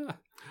 Yeah.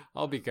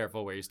 I'll be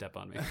careful where you step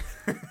on me.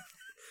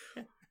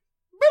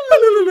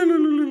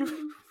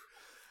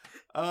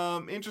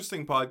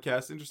 Interesting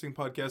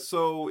podcast.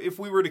 So if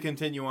we were to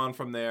continue on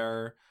from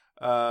there,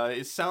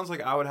 it sounds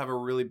like I would have a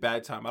really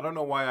bad time. I don't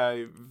know why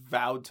I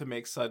vowed to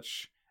make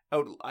such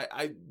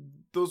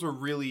those were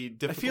really I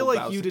difficult. feel like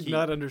vows you to did keep.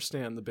 not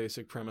understand the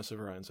basic premise of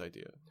Ryan's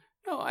idea.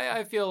 No,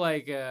 I feel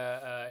like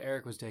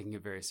Eric was taking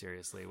it very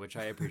seriously, which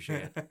I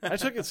appreciate. I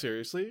took it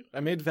seriously.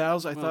 I made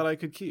vows I Well, thought I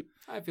could keep.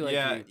 I feel like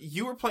Yeah,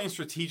 you were playing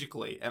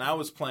strategically, and I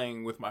was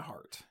playing with my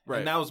heart. Right.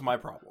 And that was my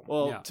problem.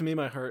 Well, Yeah. to me,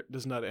 my heart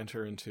does not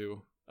enter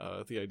into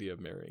the idea of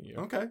marrying you.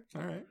 Okay,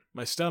 all right.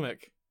 My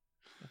stomach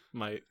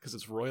might, because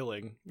it's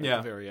roiling at Yeah.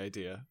 the very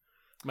idea.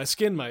 My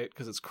skin might,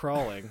 because it's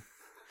crawling.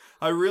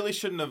 I really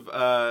shouldn't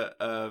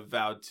have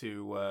vowed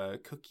to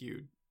cook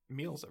you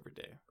meals every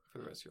day for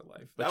the rest of your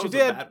life. But That you was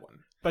did. a bad one.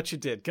 But you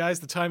did. Guys,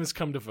 the time has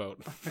come to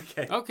vote.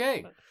 Okay.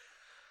 Okay.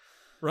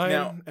 Ryan,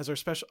 Now- as our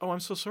special... Oh, I'm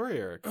so sorry,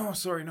 Eric. Oh,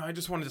 sorry. No, I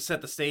just wanted to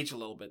set the stage a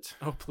little bit.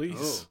 Oh,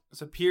 please.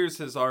 So Piers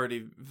has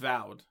already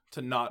vowed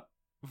to not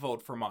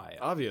vote for my.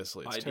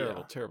 Obviously, it's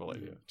Idea. terrible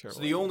idea. Terrible.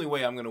 So the only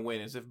way I'm going to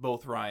win is if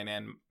both Ryan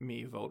and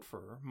me vote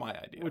for my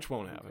idea. Which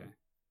won't happen. Okay.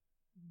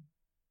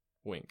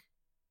 Wink.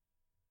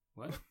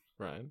 What?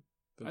 Ryan.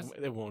 What's-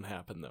 It won't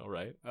happen, though,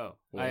 right? Oh,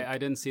 Wink. I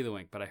didn't see the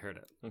wink, but I heard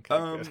it.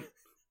 Okay, good.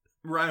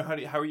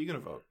 Ryan, how are you going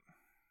to vote?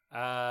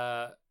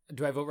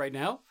 Do I vote right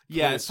now?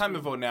 Yeah, Please. it's time to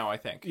vote now, I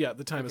think. Yeah,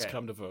 the time has Okay.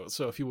 come to vote.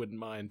 So if you wouldn't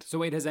mind. So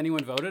wait, has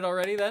anyone voted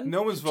already then?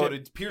 No one's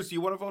voted. Piers, do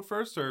you want to vote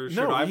first, or should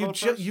No, I you vote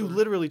first? you or-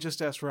 literally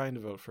just asked Ryan to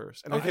vote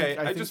first. And Okay,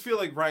 I think just feel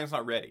like Ryan's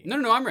not ready.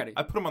 No, I'm ready.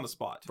 I put him on the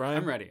spot. Ryan,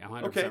 I'm ready. I'm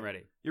 100% Okay.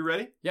 ready. You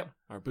ready?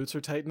 our boots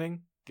are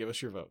tightening. Give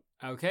us your vote.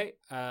 Okay,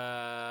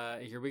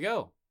 here we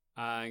go.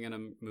 I'm going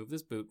to move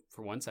this boot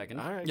for 1 second.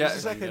 All right, Yeah, just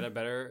a So I can second. get a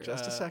better...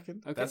 Just a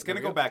second. Okay, That's here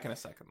going we to go back in a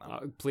second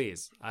now.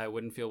 Please. I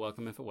wouldn't feel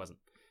welcome if it wasn't.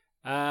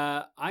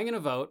 I'm going to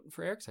vote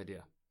for Eric's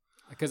idea.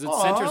 Because it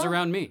Aw. centers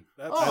around me.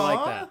 That's, I like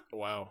Aw. that.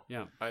 Wow.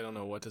 Yeah. I don't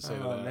know what to say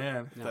to Oh, that.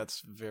 man. Yeah.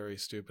 That's very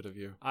stupid of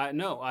you.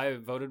 No, I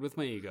voted with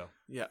my ego.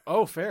 Yeah.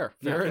 Oh, fair.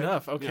 Yeah, Fair okay.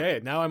 enough. Okay,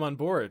 now I'm on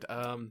board.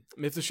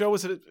 If the show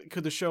was,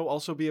 could the show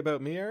also be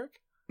about me, Eric?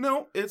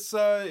 No, it's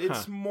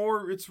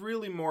more. It's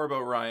really more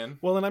about Ryan.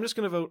 Well, then I'm just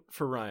going to vote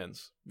for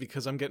Ryan's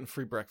because I'm getting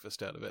free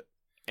breakfast out of it,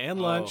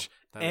 and lunch, Oh,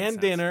 that makes and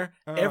sense. dinner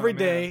Oh, every man.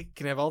 day.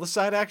 Can have all the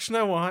side action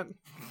I want.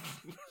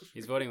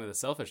 He's voting with a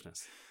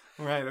selfishness.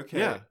 Right. Okay.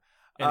 Yeah.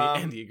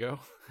 Um, And ego.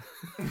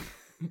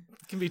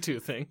 Can be two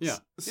things. Yeah.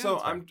 So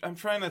that's fine. I'm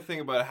trying to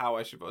think about how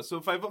I should vote. So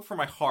if I vote for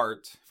my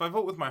heart, if I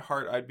vote with my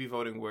heart, I'd be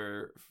voting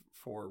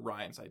for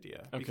Ryan's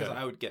idea because Okay.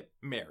 I would get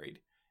married,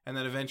 and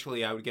then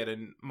eventually I would get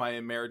my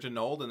marriage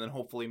annulled, and then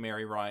hopefully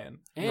marry Ryan.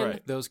 And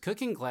Right. those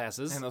cooking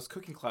classes. And those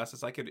cooking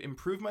classes, I could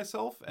improve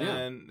myself,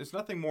 and there's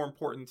nothing more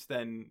important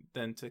than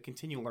to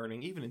continue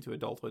learning, even into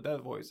adulthood.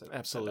 I've always said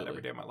Absolutely. that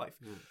every day of my life.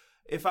 Yeah.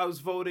 If I was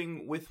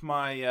voting with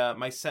my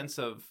my sense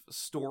of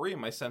story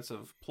and my sense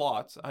of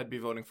plot, I'd be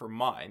voting for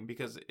Mine,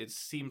 because it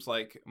seems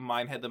like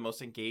Mine had the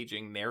most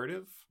engaging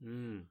narrative,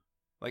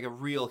 like a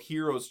real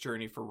hero's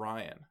journey for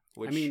Ryan,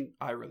 which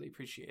I really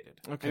appreciated.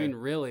 Okay. I mean,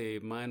 really,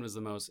 mine was the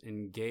most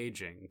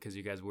engaging because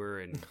you guys were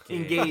engaged.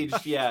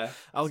 Engaged, yeah.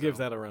 I'll give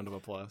that a round of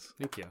applause.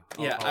 Thank you.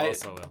 Yeah, I'll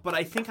also will. but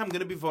I think I'm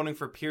going to be voting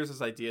for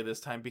Piers' idea this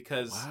time,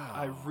 because Wow.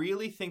 I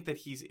really think that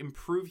he's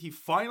improved. He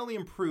finally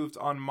improved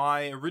on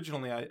my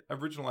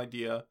original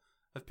idea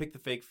of Pick the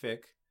Fake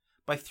Fic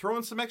by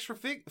throwing some extra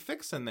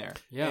fics in there.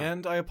 Yeah.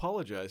 And I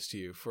apologize to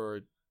you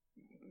for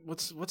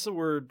what's the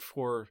word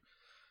for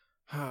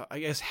I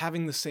guess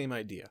having the same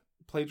idea.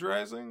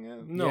 Plagiarizing? Yeah.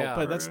 No, Yeah.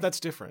 but that's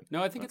different.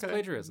 No, I think it's Okay.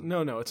 plagiarism.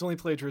 No, it's only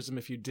plagiarism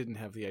if you didn't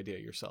have the idea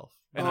yourself.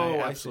 And Oh, I I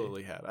see.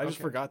 absolutely had. I just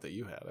Okay. forgot that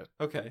you had it.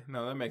 Okay,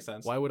 no, that makes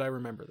sense. Why would I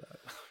remember that?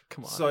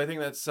 Come on. So I think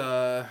that's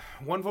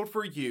one vote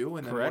for you,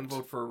 and then Correct.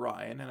 one vote for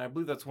Ryan, and I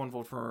believe that's one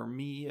vote for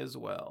me as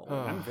well. Oh.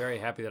 I'm very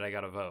happy that I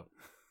got a vote.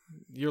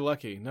 You're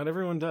lucky. Not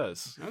everyone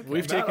does. Okay.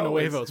 We've Not taken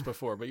away always. votes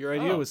before, but your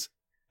idea Oh. was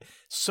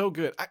so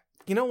good.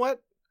 You know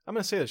what? I'm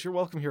going to say this. You're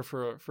welcome here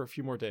for a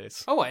few more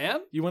days. Oh, I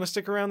am? You want to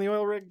stick around the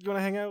oil rig? You want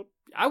to hang out?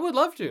 I would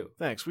love to.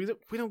 Thanks. We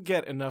don't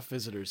get enough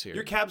visitors here.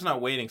 Your cab's not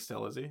waiting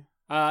still, is he?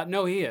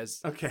 No, he is.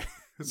 Okay.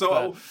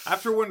 So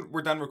after when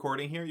we're done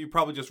recording here, you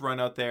probably just run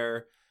out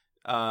there,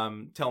 tell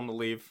him to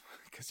leave,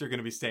 because you're going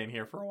to be staying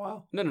here for a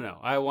while. No.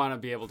 I want to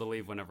be able to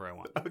leave whenever I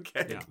want.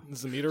 Okay. Yeah.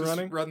 Is the meter Just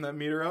running? run that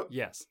meter up.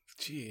 Yes.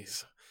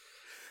 Jeez.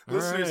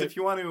 Listeners, All right. if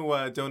you want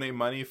to donate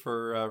money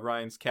for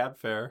Ryan's cab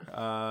fare,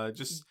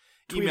 just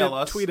Tweet email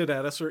it, us. Tweet it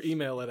at us or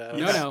email it at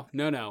us.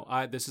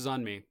 No. This is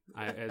on me.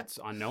 It's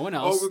on no one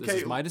else. Oh, This okay.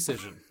 is my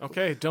decision.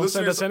 Okay, don't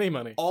send Listeners, us any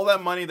money. All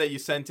that money that you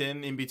sent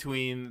in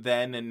between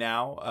then and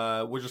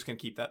now, we're just going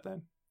to keep that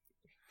then.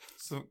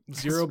 So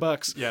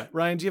 $0. Yeah.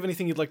 Ryan, do you have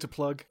anything you'd like to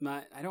plug?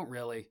 I don't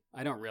really.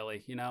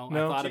 You know,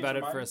 No? I thought Change about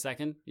your it for mind? a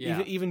second.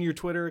 Yeah. Even your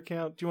Twitter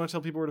account? Do you want to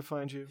tell people where to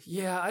find you?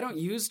 Yeah, I don't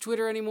use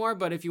Twitter anymore,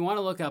 but if you want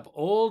to look up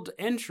old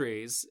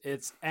entries,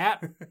 it's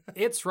at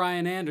It's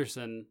Ryan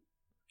Anderson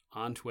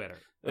on Twitter.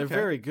 They're Okay.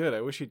 very good.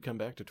 I wish you'd come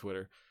back to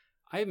Twitter.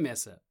 I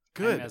miss it.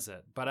 Good. I miss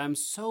it. But I'm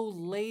so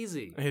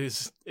lazy. It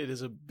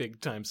is a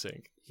big time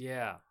sink.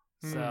 Yeah.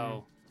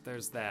 So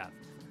there's that.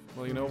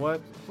 Well, you know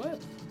what?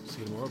 What? See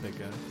you tomorrow, big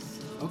guy.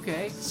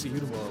 Okay. See you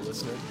tomorrow,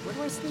 listener. Where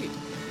do I sleep?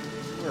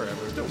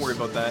 Wherever. don't worry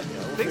about that. Yeah,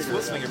 we'll Thanks figure for it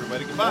listening, out.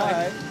 everybody.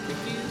 Goodbye.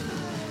 Thank you.